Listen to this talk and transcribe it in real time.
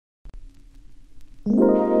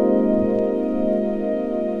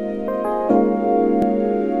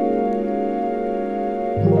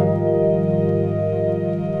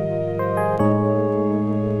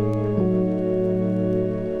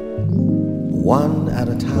one at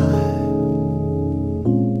a time.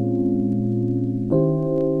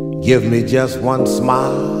 Give me just one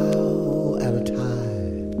smile at a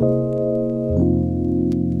time.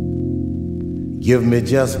 Give me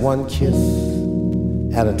just one kiss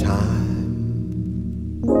at a time.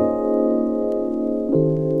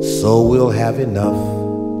 So we'll have enough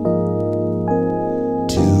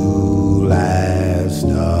to last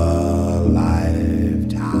a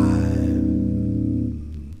lifetime.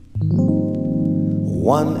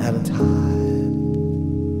 One at a time.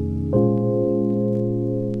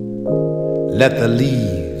 Let the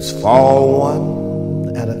leaves fall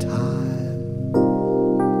one at a time.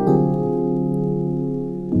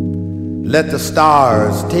 Let the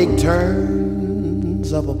stars take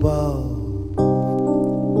turns up above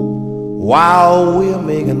while we're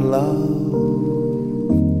making love,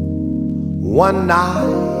 one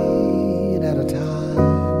night at a time.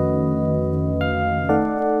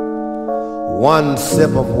 One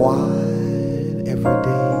sip of wine every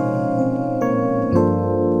day,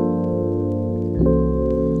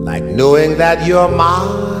 like knowing that you're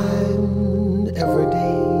mine every day.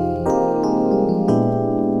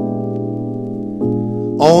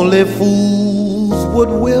 Only fools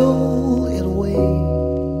would will it away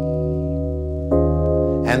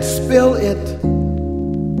and spill it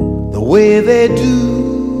the way they do.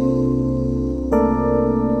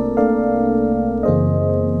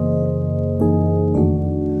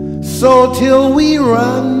 So till we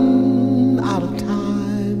run out of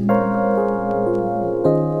time,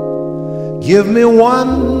 give me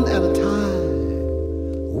one at a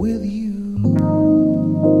time with you.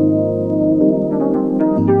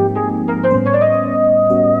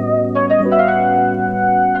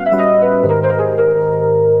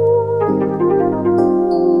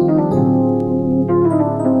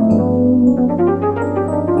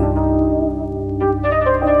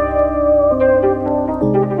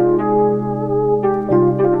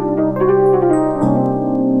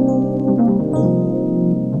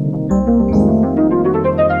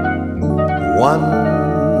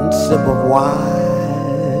 One sip of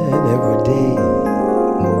wine every day,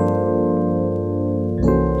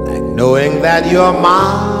 like knowing that you're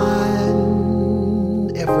mine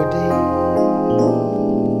every day.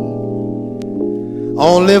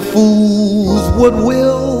 Only fools would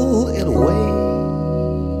will it away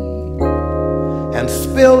and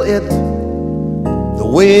spill it the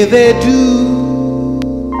way they do.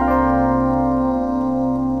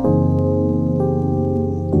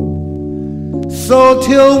 So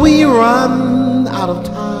till we run out of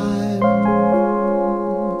time,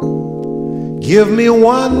 give me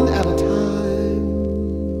one at a time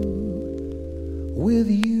with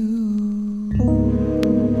you.